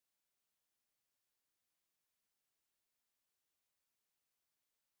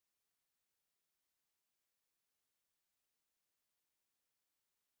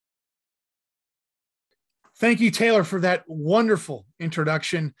Thank you, Taylor, for that wonderful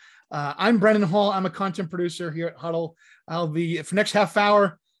introduction. I'm Brendan Hall. I'm a content producer here at Hudl. I'll be, for next half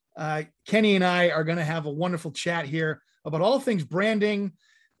hour, Kenny and I are going to have a wonderful chat here about all things branding,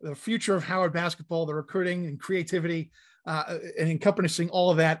 the future of Howard basketball, the recruiting and creativity, and encompassing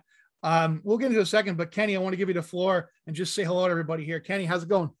all of that. We'll get into a second, but Kenny, I want to give you the floor and just say hello to everybody here. Kenny, how's it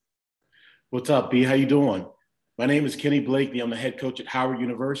going? What's up, B? How you doing? My name is Kenny Blakeney. I'm the head coach at Howard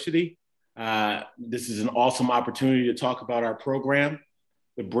University. This is an awesome opportunity to talk about our program,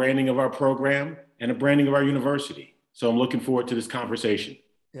 the branding of our program, and the branding of our university. So I'm looking forward to this conversation.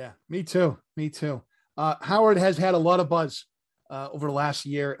 Yeah, me too. Me too. Howard has had a lot of buzz over the last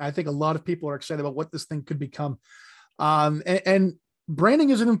year. I think a lot of people are excited about what this thing could become. And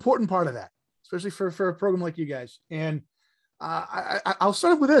branding is an important part of that, especially for a program like you guys. And I'll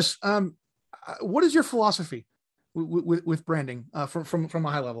start with this. What is your philosophy with branding from a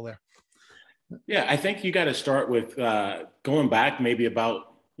high level there? Yeah, I think you got to start with going back maybe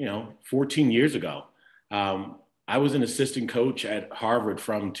about 14 years ago. I was an assistant coach at Harvard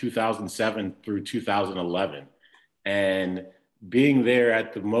from 2007 through 2011, and being there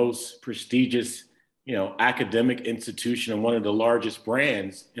at the most prestigious academic institution and one of the largest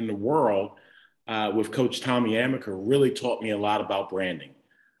brands in the world with Coach Tommy Amaker really taught me a lot about branding.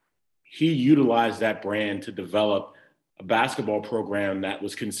 He utilized that brand to develop a basketball program that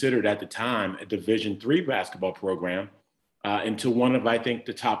was considered at the time a Division III basketball program into one of, I think,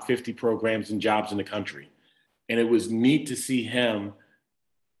 the top 50 programs and jobs in the country. And it was neat to see him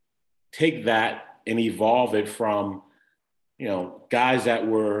take that and evolve it from, guys that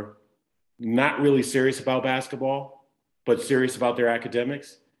were not really serious about basketball, but serious about their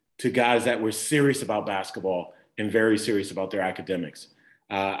academics, to guys that were serious about basketball and very serious about their academics.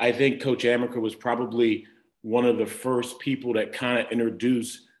 I think Coach Amaker was probably one of the first people that kind of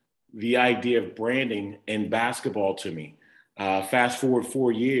introduced the idea of branding in basketball to me. Fast forward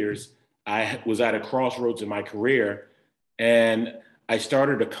 4 years, I was at a crossroads in my career, and I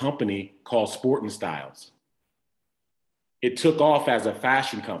started a company called Sport and Styles. It took off as a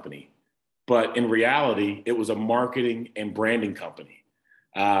fashion company, but in reality, it was a marketing and branding company.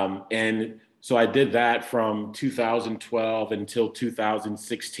 And so I did that from 2012 until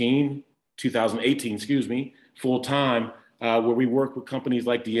 2018, full time, where we work with companies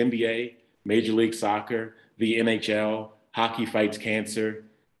like the NBA, Major League Soccer, the NHL, Hockey Fights Cancer,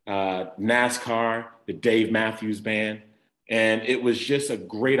 NASCAR, the Dave Matthews Band. And it was just a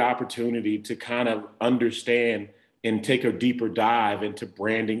great opportunity to kind of understand and take a deeper dive into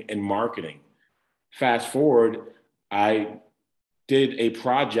branding and marketing. Fast forward, I did a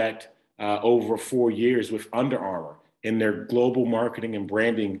project over 4 years with Under Armour in their global marketing and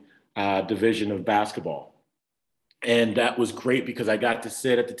branding division of basketball. And that was great because I got to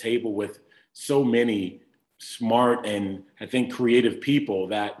sit at the table with so many smart and I think creative people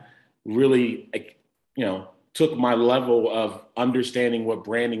that really, took my level of understanding what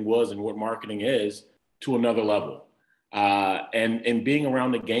branding was and what marketing is to another level. And being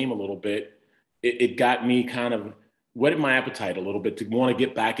around the game a little bit, it got me kind of whetted my appetite a little bit to want to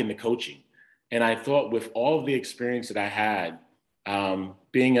get back into coaching. And I thought with all of the experience that I had,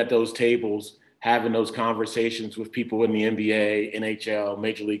 being at those tables, having those conversations with people in the NBA, NHL,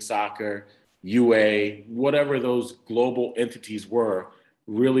 Major League Soccer, UA, whatever those global entities were,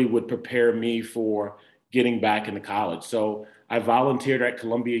 really would prepare me for getting back into college. So I volunteered at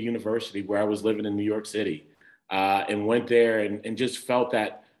Columbia University, where I was living in New York City, and went there and just felt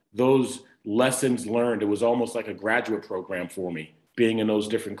that those lessons learned, it was almost like a graduate program for me, being in those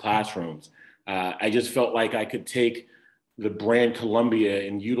different classrooms. I just felt like I could take the brand Columbia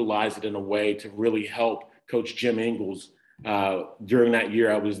and utilize it in a way to really help Coach Jim Ingles during that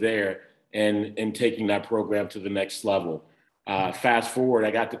year I was there and taking that program to the next level. Fast forward,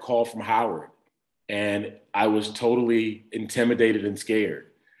 I got the call from Howard, and I was totally intimidated and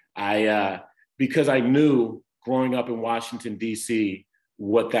scared. Because I knew growing up in Washington, D.C.,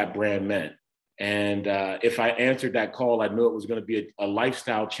 what that brand meant. And if I answered that call, I knew it was going to be a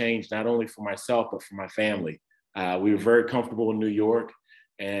lifestyle change, not only for myself, but for my family. We were very comfortable in New York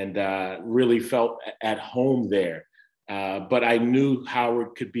and really felt at home there. But I knew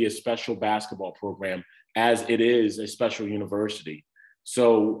Howard could be a special basketball program, as it is a special university.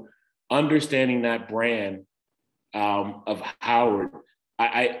 So understanding that brand of Howard,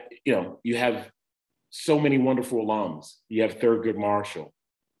 you have so many wonderful alums. You have Thurgood Marshall,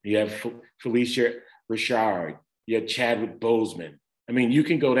 you have Felicia Richard, you have Chadwick Boseman. I mean, you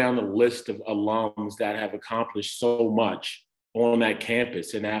can go down the list of alums that have accomplished so much on that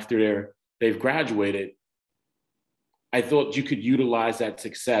campus. And after they've graduated, I thought you could utilize that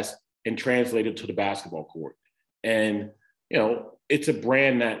success and translated to the basketball court. And, it's a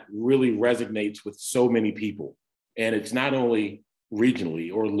brand that really resonates with so many people. And it's not only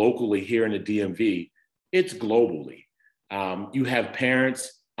regionally or locally here in the DMV, it's globally. You have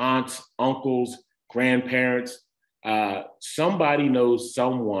parents, aunts, uncles, grandparents. Somebody knows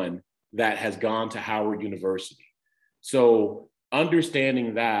someone that has gone to Howard University. So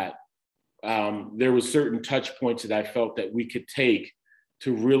understanding that, there was certain touch points that I felt that we could take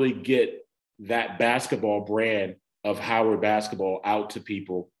to really get that basketball brand of Howard basketball out to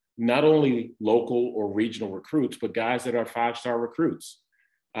people, not only local or regional recruits, but guys that are 5-star recruits.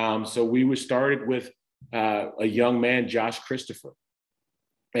 So we were started with a young man, Josh Christopher,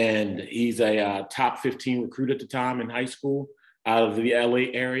 and he's a top 15 recruit at the time in high school out of the LA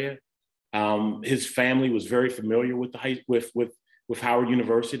area. His family was very familiar with with Howard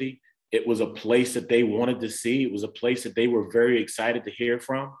University. It was a place that they wanted to see. It was a place that they were very excited to hear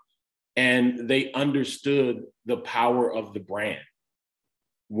from. And they understood the power of the brand.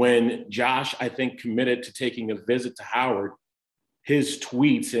 When Josh, I think, committed to taking a visit to Howard, his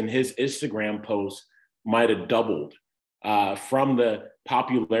tweets and his Instagram posts might have doubled from the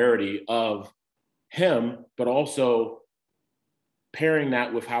popularity of him, but also pairing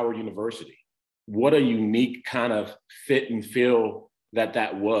that with Howard University. What a unique kind of fit and feel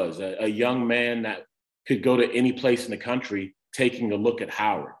that was. A young man that could go to any place in the country taking a look at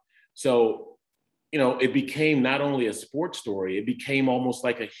Howard. So, it became not only a sports story, it became almost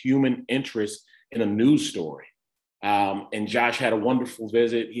like a human interest in a news story. And Josh had a wonderful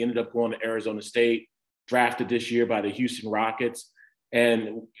visit. He ended up going to Arizona State, drafted this year by the Houston Rockets.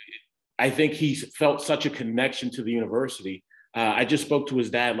 And I think he felt such a connection to the university. I just spoke to his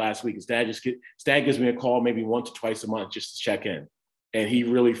dad last week. His dad gives me a call maybe once or twice a month just to check in. And he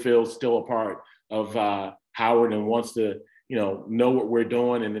really feels still a part of Howard and wants to, know what we're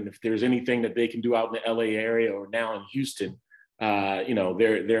doing. And then if there's anything that they can do out in the LA area or now in Houston,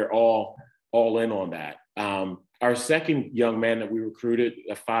 they're all in on that. Our second young man that we recruited,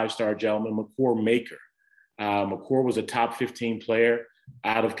 a 5-star gentleman, McCord Maker. McCord was a top 15 player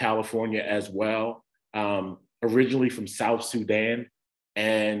out of California as well, originally from South Sudan.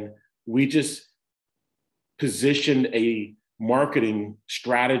 And we just positioned a marketing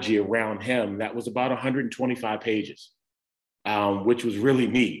strategy around him that was about 125 pages, which was really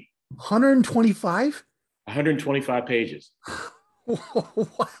neat. 125? 125 pages.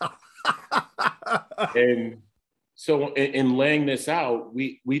 Wow. And so in laying this out,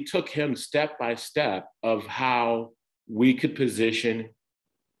 we took him step by step of how we could position,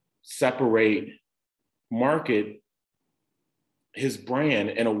 separate, market his brand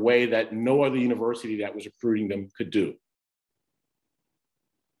in a way that no other university that was recruiting them could do.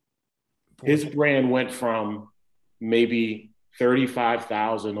 His brand went from maybe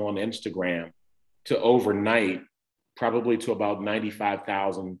 35,000 on Instagram to overnight, probably to about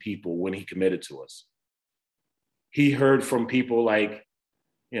 95,000 people when he committed to us. He heard from people like,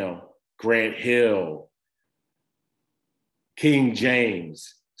 Grant Hill, King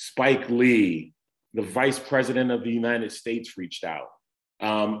James, Spike Lee, the Vice President of the United States reached out.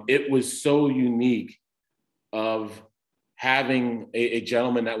 It was so unique of having a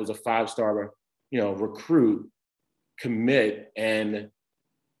gentleman that was a 5-star, recruit commit and,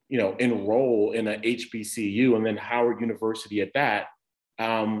 enroll in a HBCU and then Howard University at that.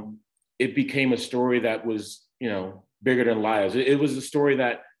 It became a story that was, bigger than lives. It was a story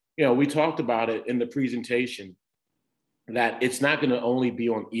that, we talked about it in the presentation, that it's not going to only be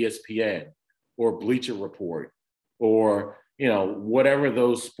on ESPN or Bleacher Report or, whatever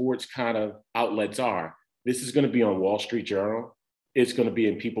those sports kind of outlets are. This is going to be on Wall Street Journal. It's going to be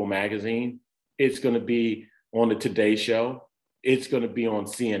in People Magazine. It's going to be on the Today Show. It's going to be on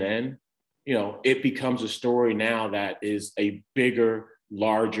CNN. It becomes a story now that is a bigger,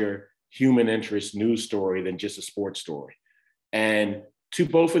 larger human interest news story than just a sports story. And to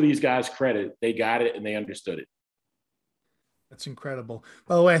both of these guys' credit, they got it and they understood it. That's incredible.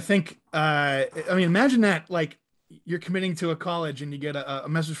 By the way, I think, imagine that, like, you're committing to a college and you get a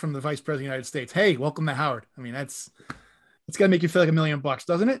message from the Vice President of the United States. Hey, welcome to Howard. I mean, it's got to make you feel like $1 million,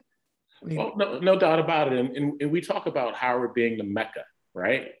 doesn't it? Well, no doubt about it. And we talk about Howard being the Mecca,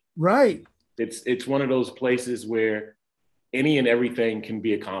 right? Right. It's one of those places where any and everything can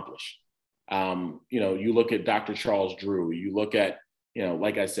be accomplished. You look at Dr. Charles Drew, you look at,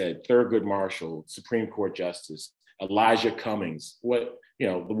 like I said, Thurgood Marshall, Supreme Court Justice, Elijah Cummings, the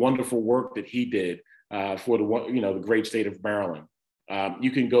wonderful work that he did for the great state of Maryland. You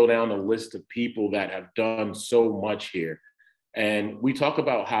can go down a list of people that have done so much here. And we talk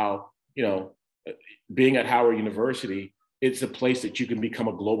about how, being at Howard University, it's a place that you can become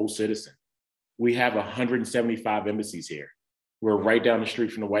a global citizen. We have 175 embassies here. We're right down the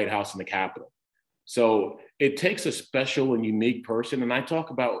street from the White House and the Capitol. So it takes a special and unique person. And I talk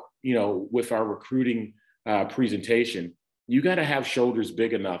about, with our recruiting presentation, you got to have shoulders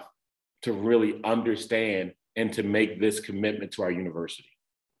big enough to really understand and to make this commitment to our university.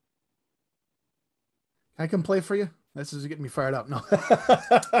 I can play for you. This is getting me fired up. No,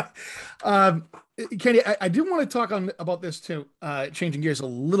 Kenny, I do want to talk about this too. Changing gears a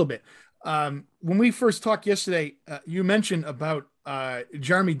little bit. When we first talked yesterday, you mentioned about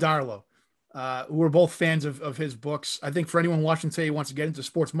Jeremy Darlow. We're both fans of his books. I think for anyone watching today who wants to get into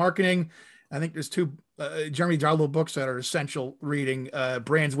sports marketing, I think there's two Jeremy Darlow books that are essential reading.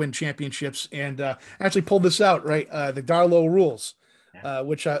 Brands Win Championships, and actually pulled this out, right? The Darlow Rules,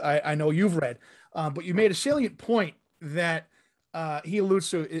 which I know you've read. But you made a salient point that he alludes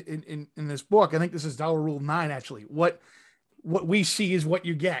to in this book. I think this is Darlow Rule 9, actually. What we see is what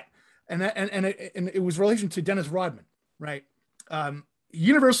you get. And it was relation to Dennis Rodman, right?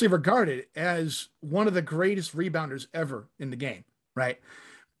 Universally regarded as one of the greatest rebounders ever in the game, right?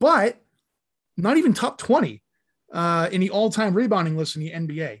 But not even top 20 in the all-time rebounding list in the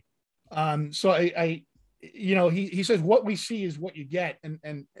NBA. So he says what we see is what you get,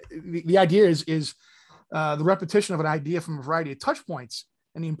 and the idea is the repetition of an idea from a variety of touch points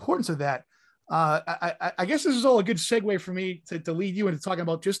and the importance of that. I guess this is all a good segue for me to lead you into talking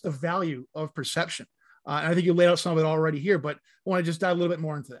about just the value of perception. And I think you laid out some of it already here, but I want to just dive a little bit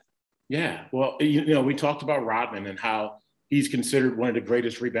more into that. Yeah, well, we talked about Rodman and how he's considered one of the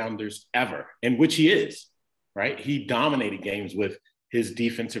greatest rebounders ever, and which he is, right? He dominated games with his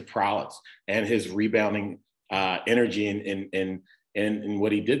defensive prowess and his rebounding energy and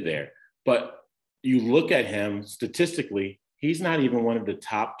what he did there. But you look at him statistically, he's not even one of the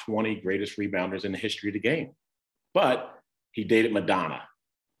top 20 greatest rebounders in the history of the game. But he dated Madonna.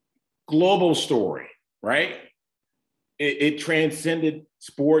 Global story, right? It transcended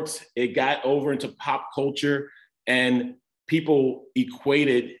sports. It got over into pop culture, and people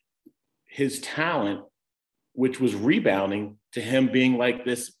equated his talent, which was rebounding, to him being like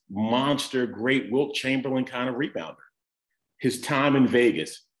this monster, great Wilt Chamberlain kind of rebounder. His time in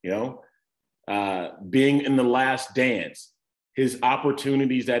Vegas, being in The Last Dance, his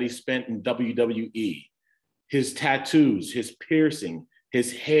opportunities that he spent in WWE, his tattoos, his piercing,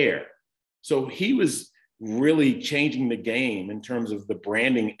 his hair. So he was really changing the game in terms of the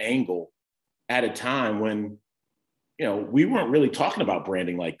branding angle at a time when, we weren't really talking about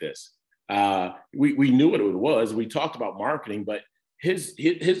branding like this. We knew what it was. We talked about marketing, but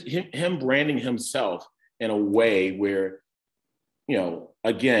him branding himself in a way where,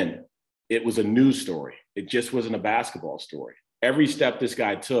 again, it was a news story. It just wasn't a basketball story. Every step this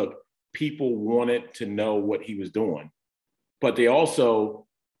guy took, people wanted to know what he was doing. But they also,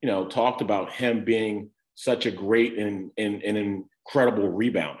 talked about him being such a great and incredible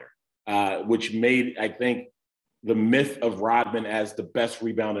rebounder, which made, I think, the myth of Rodman as the best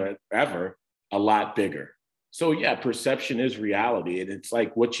rebounder ever a lot bigger. So yeah, perception is reality. And it's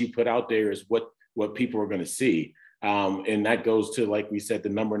like what you put out there is what people are going to see. And that goes to, like we said, the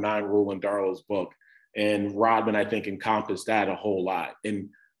number 9 rule in Darlow's book. And Rodman, I think, encompassed that a whole lot. And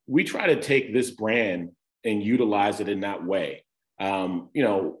we try to take this brand and utilize it in that way.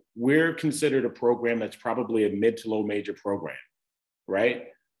 We're considered a program that's probably a mid to low major program, right?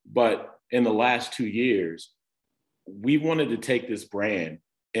 But in the last 2 years, we wanted to take this brand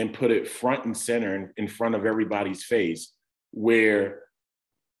and put it front and center in front of everybody's face, where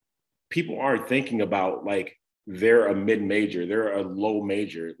people aren't thinking about like they're a mid-major, they're a low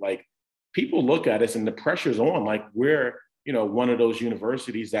major. Like, people look at us and the pressure's on, like we're, one of those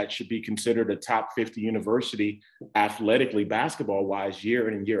universities that should be considered a top 50 university athletically, basketball-wise, year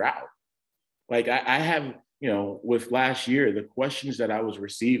in and year out. Like I have, with last year, the questions that I was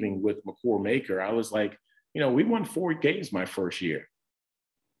receiving with McCord-Maker, I was like, we won 4 games my first year.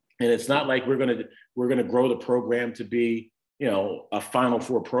 And it's not like we're gonna grow the program to be, a Final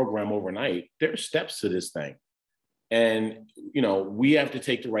Four program overnight. There's steps to this thing. And, we have to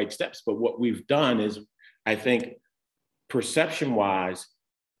take the right steps. But what we've done is, I think, perception-wise,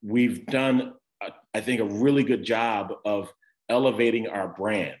 we've done, I think, a really good job of elevating our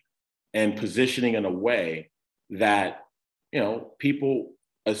brand and positioning in a way that, people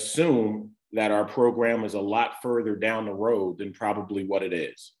assume that our program is a lot further down the road than probably what it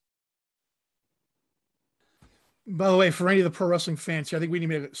is. By the way, for any of the pro wrestling fans here, I think we need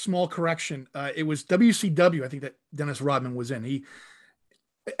to make a small correction. It was WCW, I think, that Dennis Rodman was in.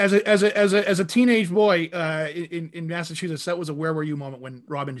 As a teenage boy in Massachusetts, that was a where were you moment when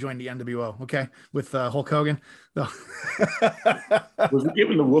Robin joined the NWO. Okay, with Hulk Hogan. No. Was he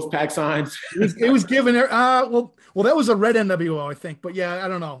giving the Wolfpack signs? It was given there. Well, that was a red NWO, I think. But yeah, I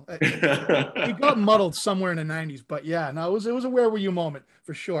don't know. It got muddled somewhere in the '90s. But yeah, no, it was a where were you moment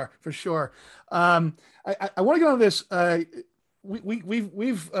for sure, for sure. I want to get on this.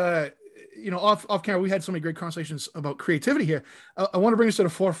 We've off camera we had so many great conversations about creativity here. I want to bring this to the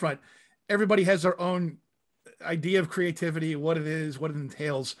forefront. Everybody has their own idea of creativity, what it is, what it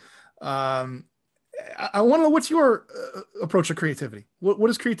entails. I want to know what's your approach to creativity. What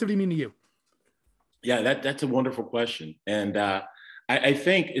does creativity mean to you? Yeah, that's a wonderful question. And I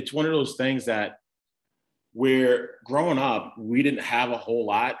think it's one of those things that where growing up, we didn't have a whole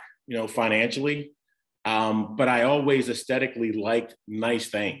lot, financially. But I always aesthetically liked nice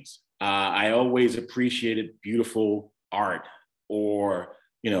things. I always appreciated beautiful art or,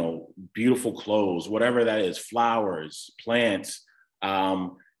 beautiful clothes, whatever that is, flowers, plants.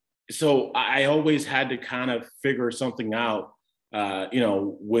 So I always had to kind of figure something out,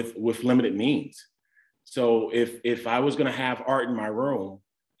 with limited means. So if I was going to have art in my room,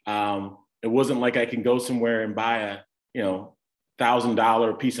 it wasn't like I can go somewhere and buy a,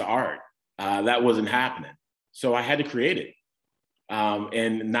 $1,000 piece of art. That wasn't happening. So I had to create it.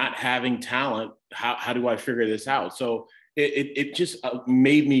 And not having talent, how do I figure this out? So it just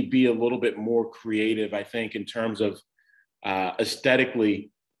made me be a little bit more creative, I think, in terms of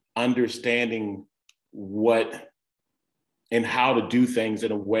aesthetically understanding what and how to do things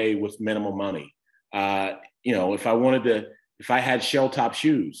in a way with minimal money. If I had shell top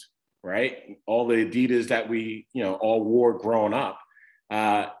shoes, right? All the Adidas that we, all wore growing up.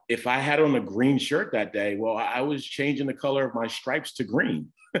 If I had on a green shirt that day, well, I was changing the color of my stripes to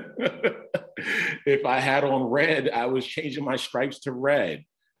green. If I had on red, I was changing my stripes to red.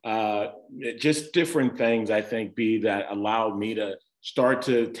 Just different things, I think, that allowed me to start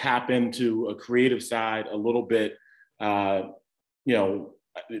to tap into a creative side a little bit. When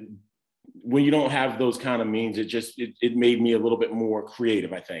you don't have those kind of means, it made me a little bit more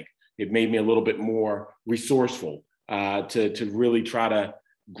creative, I think. It made me a little bit more resourceful. To really try to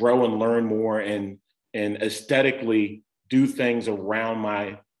grow and learn more and aesthetically do things around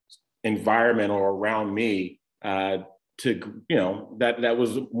my environment or around me that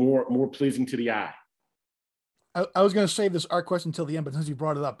was more pleasing to the eye. I was going to save this art question until the end, but since you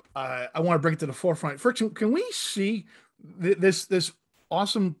brought it up, I want to bring it to the forefront. First, can we see this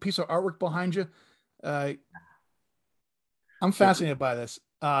awesome piece of artwork behind you? I'm fascinated by this.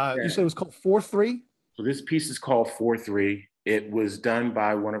 You said it was called 4-3? So this piece is called 4-3. It was done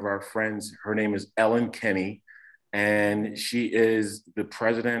by one of our friends. Her name is Ellen Kenny, and she is the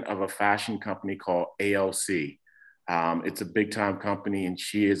president of a fashion company called ALC. It's a big time company, and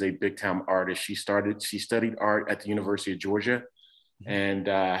she is a big time artist. She studied art at the University of Georgia, and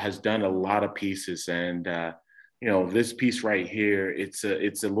has done a lot of pieces. And this piece right here, it's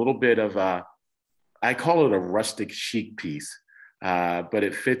a little bit of I call it a rustic chic piece, but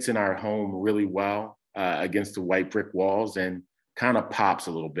it fits in our home really well. Against the white brick walls and kind of pops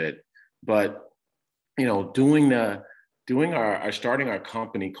a little bit. But, starting our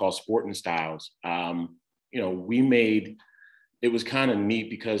company called Sport and Styles, it was kind of neat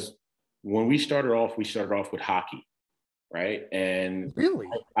because when we started off with hockey, right? And really,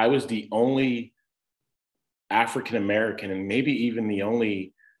 I was the only African-American and maybe even the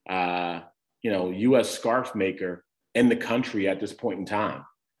only, US scarf maker in the country at this point in time.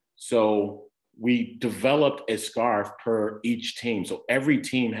 So we developed a scarf per each team. So every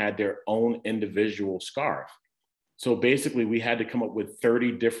team had their own individual scarf. So basically we had to come up with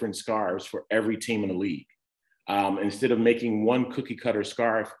 30 different scarves for every team in the league. Instead of making one cookie cutter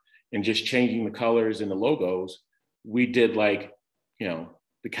scarf and just changing the colors and the logos, we did the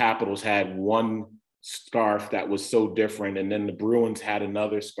Capitals had one scarf that was so different. And then the Bruins had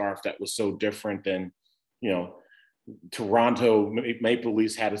another scarf that was so different than, Toronto Maple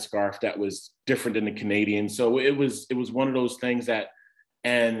Leafs had a scarf that was different than the Canadians. So it was one of those things that,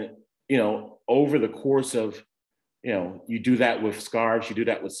 and, over the course of, you do that with scarves, you do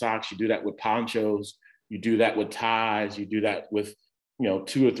that with socks, you do that with ponchos, you do that with ties, you do that with,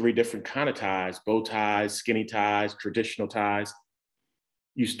 2 or 3 different kind of ties, bow ties, skinny ties, traditional ties.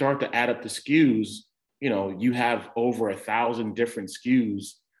 You start to add up the SKUs, you have over 1,000 different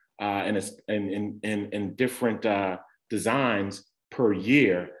SKUs and different designs per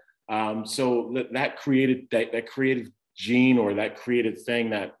year. So that created that creative gene or that creative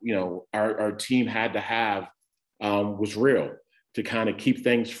thing that, our team had to have was real to kind of keep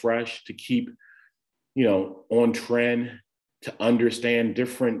things fresh, to keep, on trend, to understand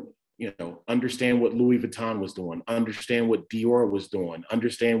different, understand what Louis Vuitton was doing, understand what Dior was doing,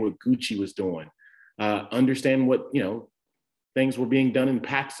 understand what Gucci was doing, understand what, things were being done in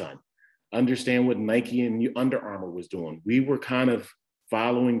PacSun, understand what Nike and Under Armour was doing. We were kind of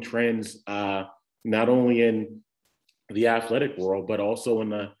following trends, not only in the athletic world, but also in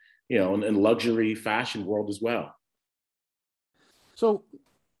the, in luxury fashion world as well. So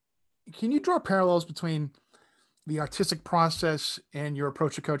can you draw parallels between the artistic process and your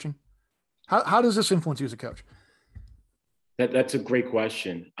approach to coaching? How does this influence you as a coach? That's a great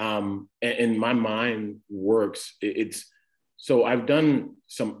question. And my mind works. So I've done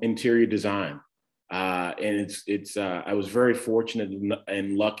some interior design, and I was very fortunate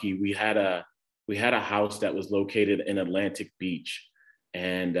and lucky. We had a house that was located in Atlantic Beach,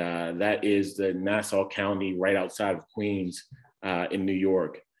 and that is the Nassau County, right outside of Queens, in New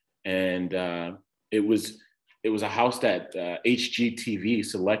York. And it was a house that HGTV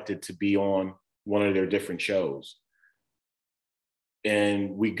selected to be on one of their different shows.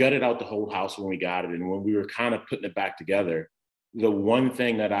 And we gutted out the whole house when we got it. And when we were kind of putting it back together, the one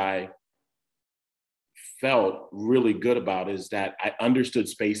thing that I felt really good about is that I understood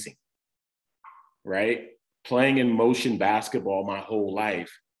spacing, right? Playing in motion basketball my whole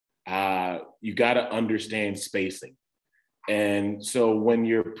life, you got to understand spacing. And so when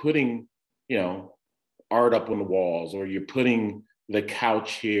you're putting, art up on the walls, or you're putting the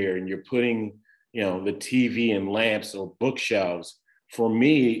couch here and you're putting, the TV and lamps or bookshelves, for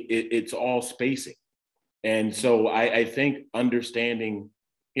me, it's all spacing. And so I think understanding,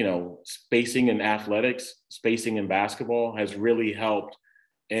 spacing in athletics, spacing in basketball has really helped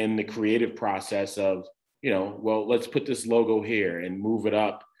in the creative process of, well, let's put this logo here and move it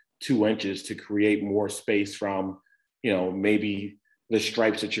up 2 inches to create more space from, maybe the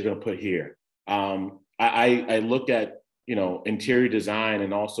stripes that you're going to put here. I look at, interior design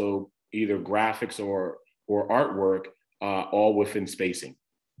and also either graphics or artwork, all within spacing.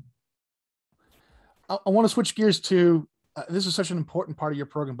 I want to switch gears to this is such an important part of your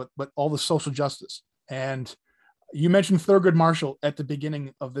program, but all the social justice. And you mentioned Thurgood Marshall at the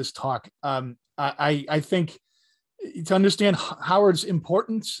beginning of this talk. I think to understand Howard's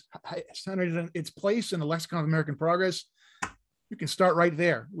importance, its place in the lexicon of American progress, you can start right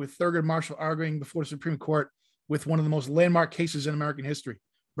there with Thurgood Marshall arguing before the Supreme Court with one of the most landmark cases in American history,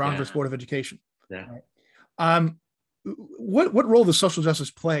 Brown versus Board of Education. Yeah. What role does social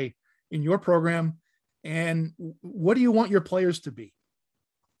justice play in your program, and what do you want your players to be?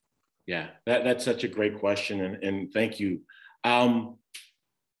 Yeah, that's such a great question, and thank you.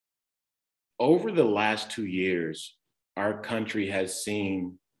 Over the last 2 years, our country has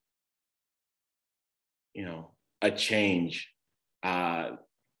seen, a change.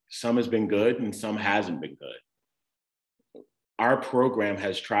 Some has been good and some hasn't been good. Our program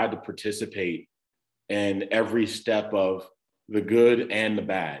has tried to participate in every step of the good and the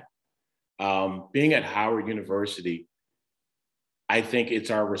bad. Being at Howard University, I think it's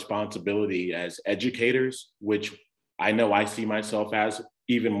our responsibility as educators, which I know I see myself as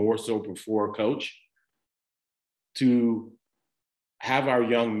even more so before a coach, to have our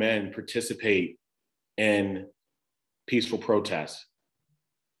young men participate in peaceful protests,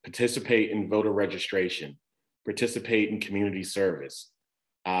 participate in voter registration, participate in community service.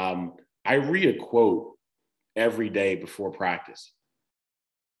 I read a quote every day before practice.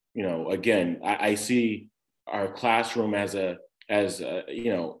 Again, I see our classroom as our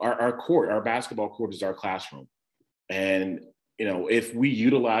court, our basketball court is our classroom. And, if we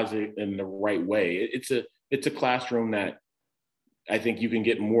utilize it in the right way, it's a classroom that I think you can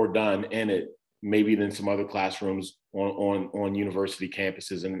get more done in it maybe than some other classrooms on university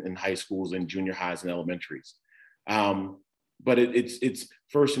campuses and in high schools and junior highs and elementaries. But it's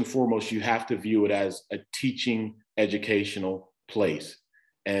first and foremost, you have to view it as a teaching educational place.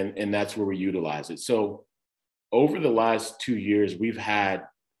 And that's where we utilize it. So over the last 2 years, we've had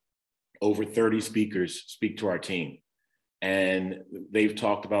over 30 speakers speak to our team. And they've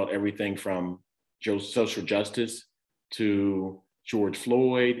talked about everything from social justice to George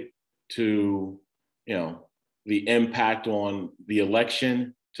Floyd to, the impact on the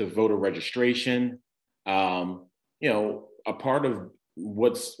election to voter registration. A part of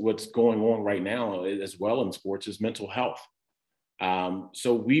what's going on right now as well in sports is mental health.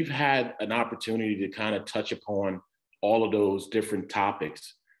 So we've had an opportunity to kind of touch upon all of those different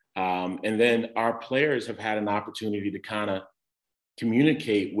topics. And then our players have had an opportunity to kind of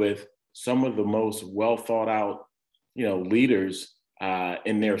communicate with some of the most well thought out, leaders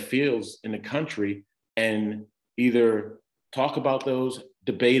in their fields in the country, and either talk about those,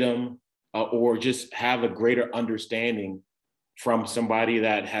 debate them, or just have a greater understanding from somebody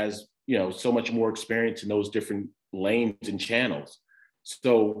that has, so much more experience in those different lanes and channels.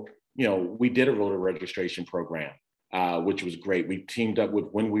 So, we did a voter registration program, which was great. We teamed up with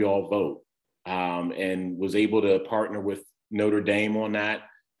When We All Vote, and was able to partner with Notre Dame on that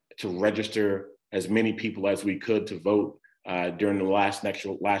to register as many people as we could to vote during the last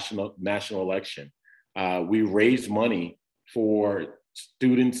national election. We raised money for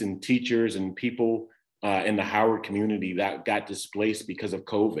students and teachers and people in the Howard community that got displaced because of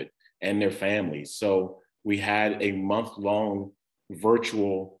COVID and their families. So we had a month-long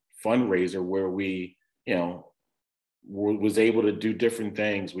virtual fundraiser where we, was able to do different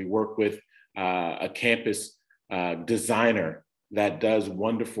things. We worked with a campus designer that does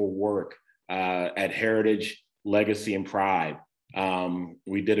wonderful work at Heritage, Legacy, and Pride.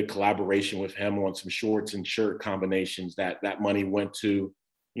 We did a collaboration with him on some shorts and shirt combinations that money went to,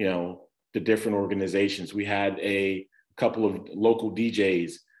 the different organizations. We had a couple of local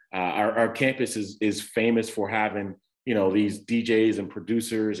DJs. Our campus is famous for having, these DJs and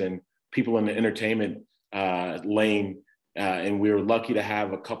producers and people in the entertainment lane. And we were lucky to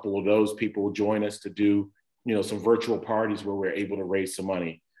have a couple of those people join us to do, some virtual parties where we're able to raise some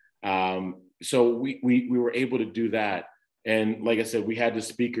money. So we were able to do that. And like I said, we had the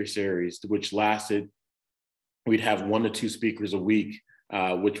speaker series, which lasted, we'd have 1 to 2 speakers a week,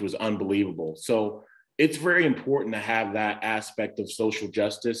 which was unbelievable. So it's very important to have that aspect of social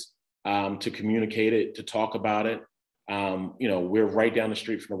justice, to communicate it, to talk about it. We're right down the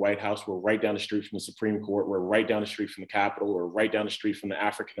street from the White House. We're right down the street from the Supreme Court. We're right down the street from the Capitol. We're right down the street from the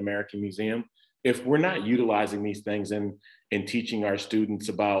African American Museum. If we're not utilizing these things and teaching our students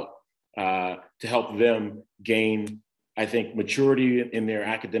about, to help them gain, I think, maturity in their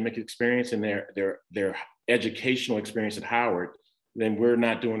academic experience and their educational experience at Howard, then we're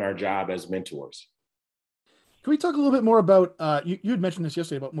not doing our job as mentors. Can we talk a little bit more about, you had mentioned this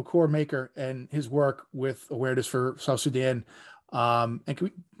yesterday about Makor Maker and his work with awareness for South Sudan. And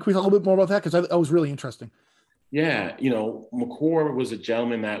can we talk a little bit more about that? Because that was really interesting. Yeah, Makor was a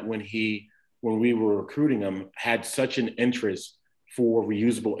gentleman that when we were recruiting him, had such an interest for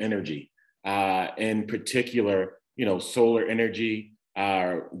reusable energy, in particular, solar energy,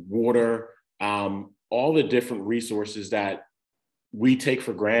 water, all the different resources that we take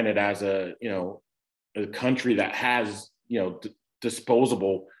for granted as a country that has,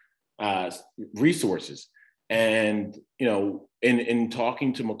 disposable resources. And, in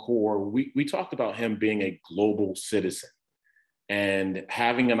talking to Makor, we talked about him being a global citizen and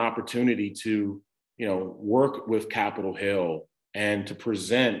having an opportunity to, work with Capitol Hill and to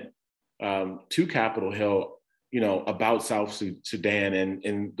present to Capitol Hill, about South Sudan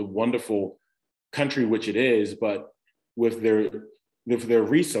and the wonderful country which it is, but with their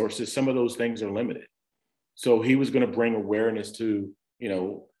resources, some of those things are limited. So he was going to bring awareness to,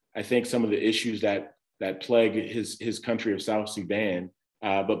 I think some of the issues that plague his country of South Sudan.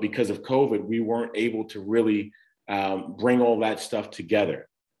 But because of COVID, we weren't able to really bring all that stuff together.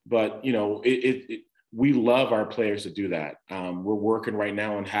 But, we love our players to do that. We're working right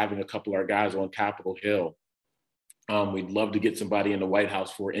now on having a couple of our guys on Capitol Hill. We'd love to get somebody in the White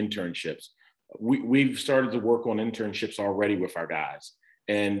House for internships. We've started to work on internships already with our guys.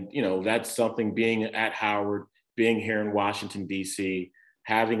 And, that's something, being at Howard, being here in Washington, D.C.,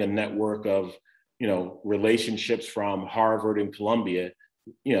 having a network of, relationships from Harvard and Columbia,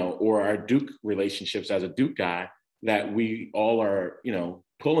 or our Duke relationships as a Duke guy that we all are,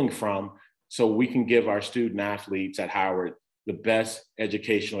 pulling from, so we can give our student athletes at Howard the best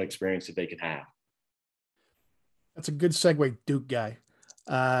educational experience that they can have. That's a good segue, Duke guy.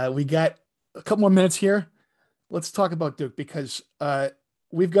 We got a couple more minutes here. Let's talk about Duke, because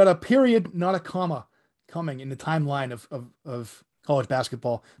we've got a period, not a comma, coming in the timeline of college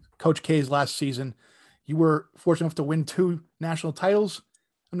basketball. Coach K's last season, you were fortunate enough to win 2 national titles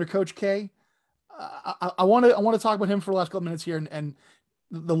under Coach K. I want to talk about him for the last couple minutes here, and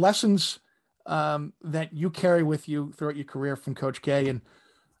the lessons that you carry with you throughout your career from Coach K. And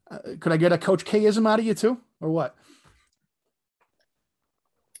could I get a Coach K-ism out of you too, or what?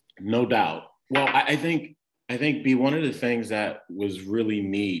 No doubt. Well, I think B, one of the things that was really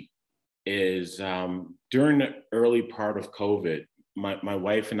neat is during the early part of COVID, my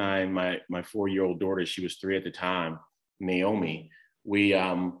wife and I and my 4-year-old daughter, she was 3 at the time, Naomi,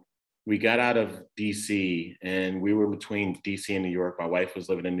 we got out of DC, and we were between DC and New York. My wife was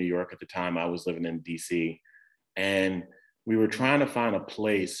living in New York at the time. I was living in DC. And we were trying to find a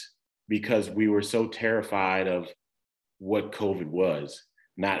place because we were so terrified of what COVID was,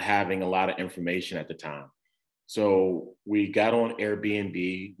 not having a lot of information at the time. So we got on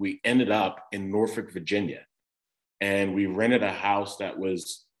Airbnb. We ended up in Norfolk, Virginia. and we rented a house that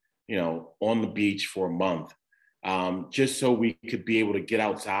was, on the beach for a month, just so we could be able to get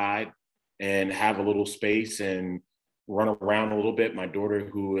outside and have a little space and run around a little bit. My daughter,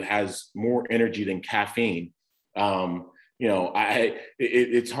 who has more energy than caffeine,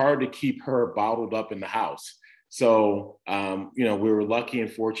 it's hard to keep her bottled up in the house. So, we were lucky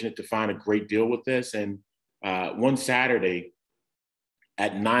and fortunate to find a great deal with this. And one Saturday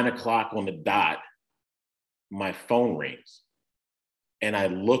at 9 o'clock on the dot, my phone rings. And I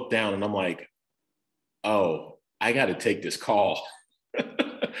look down and I'm like, oh, I got to take this call.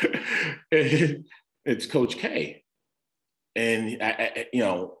 It's Coach K. And,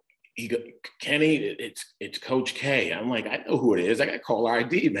 he go, Kenny, it's Coach K. I'm like, I know who it is. I got caller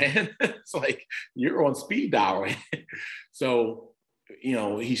ID, man. It's like, you're on speed dial. So,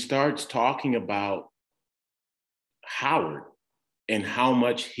 he starts talking about Howard and how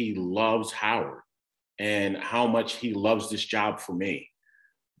much he loves Howard and how much he loves this job for me.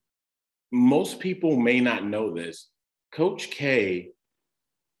 Most people may not know this. Coach K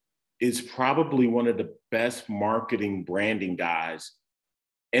is probably one of the best marketing branding guys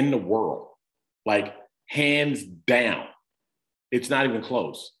in the world, like hands down. It's not even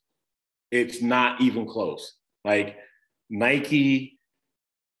close. It's not even close. Like Nike,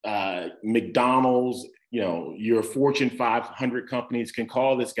 McDonald's, your Fortune 500 companies can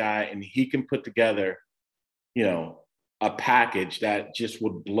call this guy and he can put together, a package that just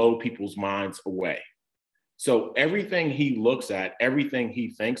would blow people's minds away. So everything he looks at, everything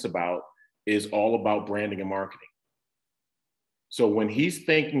he thinks about is all about branding and marketing. So when he's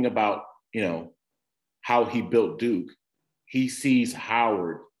thinking about, how he built Duke, he sees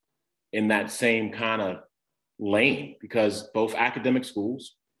Howard in that same kind of lane, because both academic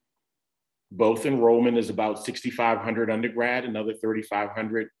schools, both enrollment is about 6,500 undergrad, another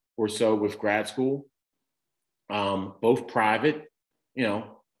 3,500 or so with grad school. Both private,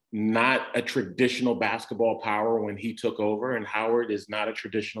 not a traditional basketball power when he took over, and Howard is not a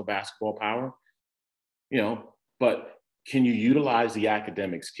traditional basketball power, but can you utilize the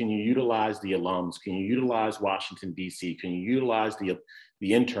academics? Can you utilize the alums? Can you utilize Washington, D.C.? Can you utilize the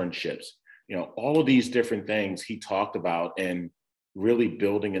internships? All of these different things he talked about, and really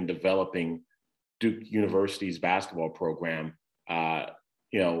building and developing Duke University's basketball program,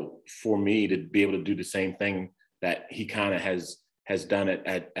 for me to be able to do the same thing that he kind of has done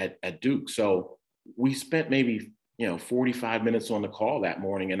at Duke. So we spent maybe, 45 minutes on the call that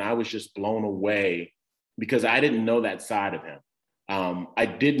morning, and I was just blown away because I didn't know that side of him. I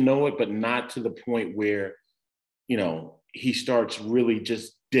did know it, but not to the point where, he starts really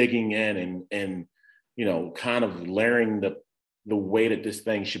just digging in and kind of layering the way that this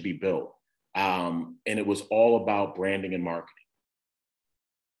thing should be built. And it was all about branding and marketing.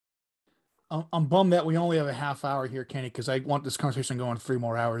 I'm bummed that we only have a half hour here, Kenny, because I want this conversation going 3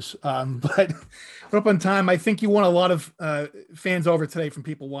 more hours. But we're up on time. I think you won a lot of fans over today from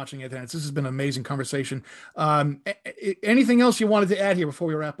people watching it. This has been an amazing conversation. Anything else you wanted to add here before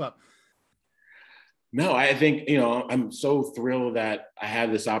we wrap up? No, I think, I'm so thrilled that I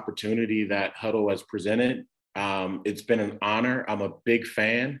had this opportunity that Hudl has presented. It's been an honor. I'm a big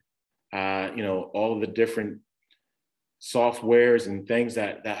fan. All of the different softwares and things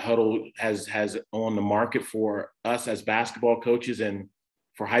that Hudl has on the market for us as basketball coaches and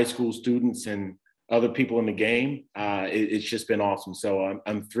for high school students and other people in the game. It's just been awesome. So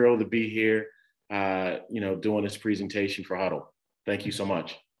I'm thrilled to be here, doing this presentation for Hudl. Thank you so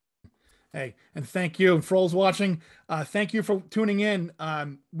much. Hey, and thank you. And for all those watching, thank you for tuning in.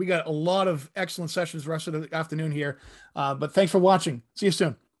 We got a lot of excellent sessions the rest of the afternoon here, but thanks for watching. See you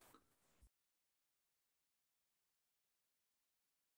soon.